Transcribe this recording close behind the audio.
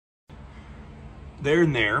there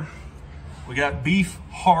and there. We got beef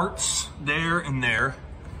hearts there and there.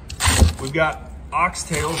 We've got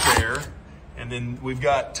oxtails there. And then we've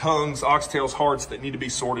got tongues, oxtails, hearts that need to be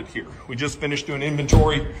sorted here. We just finished doing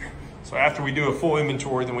inventory. So after we do a full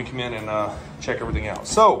inventory, then we come in and check everything out.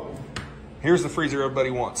 So here's the freezer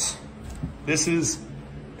everybody wants. This is,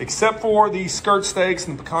 except for the skirt steaks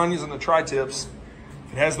and the picanhas and the tri-tips,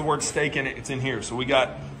 it has the word steak in it, it's in here. So we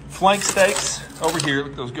got flank steaks over here.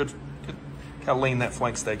 Look at those good how lean that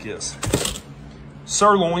flank steak is.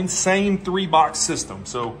 Sirloin, same 3-box system.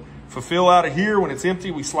 So fulfill out of here. When it's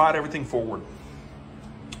empty, we slide everything forward.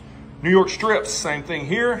 New York strips, same thing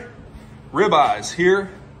here. Ribeyes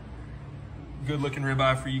here. Good looking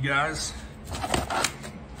ribeye for you guys.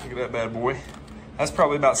 Look at that bad boy. That's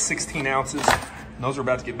probably about 16 ounces. And those are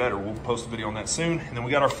about to get better. We'll post a video on that soon. And then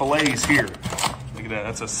we got our fillets here. Look at that.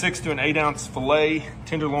 That's a 6 to an 8 ounce fillet,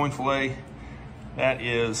 tenderloin fillet. That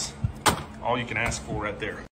is all you can ask for right there.